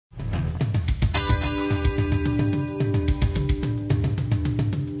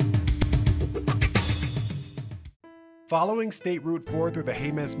Following State Route 4 through the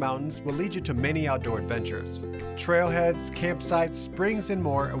Jemez Mountains will lead you to many outdoor adventures. Trailheads, campsites, springs, and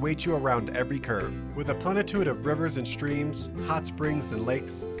more await you around every curve, with a plenitude of rivers and streams, hot springs and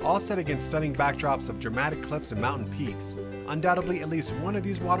lakes, all set against stunning backdrops of dramatic cliffs and mountain peaks. Undoubtedly, at least one of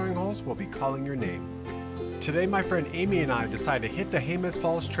these watering holes will be calling your name. Today, my friend Amy and I decided to hit the Jemez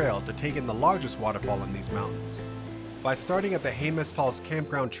Falls Trail to take in the largest waterfall in these mountains. By starting at the Jemez Falls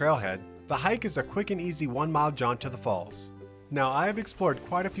Campground Trailhead, the hike is a quick and easy 1-mile jaunt to the falls. Now, I have explored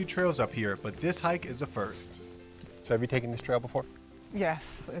quite a few trails up here, but this hike is a first. So have you taken this trail before?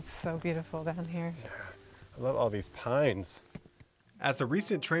 Yes, it's so beautiful down here. Yeah, I love all these pines. As a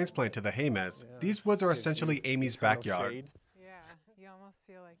recent transplant to the Jemez, these woods are essentially Amy's backyard. Yeah, you almost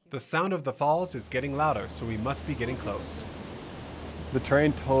feel like The sound of the falls is getting louder, so we must be getting close. The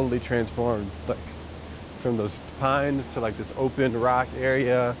terrain totally transformed, like from those pines to like this open rock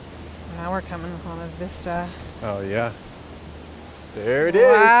area. Now we're coming on a vista. Oh yeah. There it is.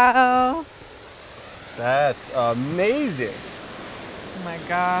 Wow. That's amazing. Oh my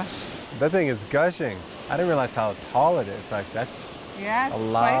gosh. That thing is gushing. I didn't realize how tall it is. Like that's Yeah, it's a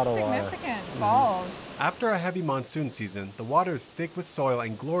lot quite of water. significant. Falls. After a heavy monsoon season, the water is thick with soil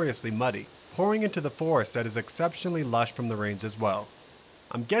and gloriously muddy, pouring into the forest that is exceptionally lush from the rains as well.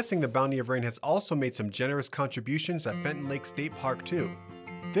 I'm guessing the bounty of rain has also made some generous contributions at Fenton Lake State Park too.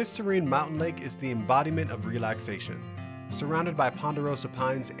 This serene mountain lake is the embodiment of relaxation. Surrounded by ponderosa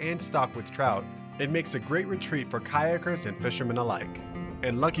pines and stocked with trout, it makes a great retreat for kayakers and fishermen alike.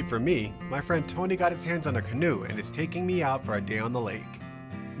 And lucky for me, my friend Tony got his hands on a canoe and is taking me out for a day on the lake.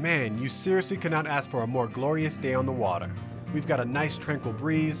 Man, you seriously could not ask for a more glorious day on the water. We've got a nice tranquil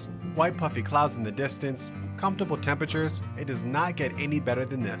breeze, white puffy clouds in the distance, comfortable temperatures. It does not get any better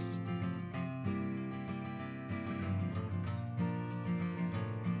than this.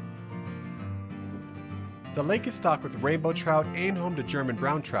 The lake is stocked with rainbow trout and home to German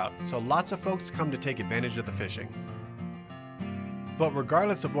brown trout, so lots of folks come to take advantage of the fishing. But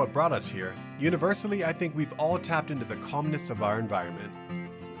regardless of what brought us here, universally I think we've all tapped into the calmness of our environment.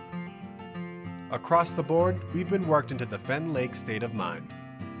 Across the board, we've been worked into the Fenton Lake state of mind.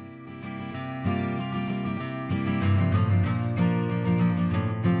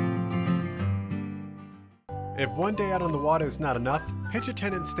 If one day out on the water is not enough, pitch a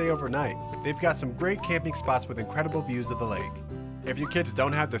tent and stay overnight. They've got some great camping spots with incredible views of the lake. If your kids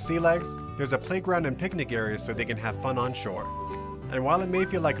don't have their sea legs, there's a playground and picnic area so they can have fun on shore. And while it may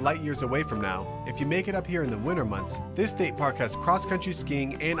feel like light years away from now, if you make it up here in the winter months, this state park has cross-country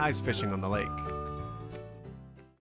skiing and ice fishing on the lake.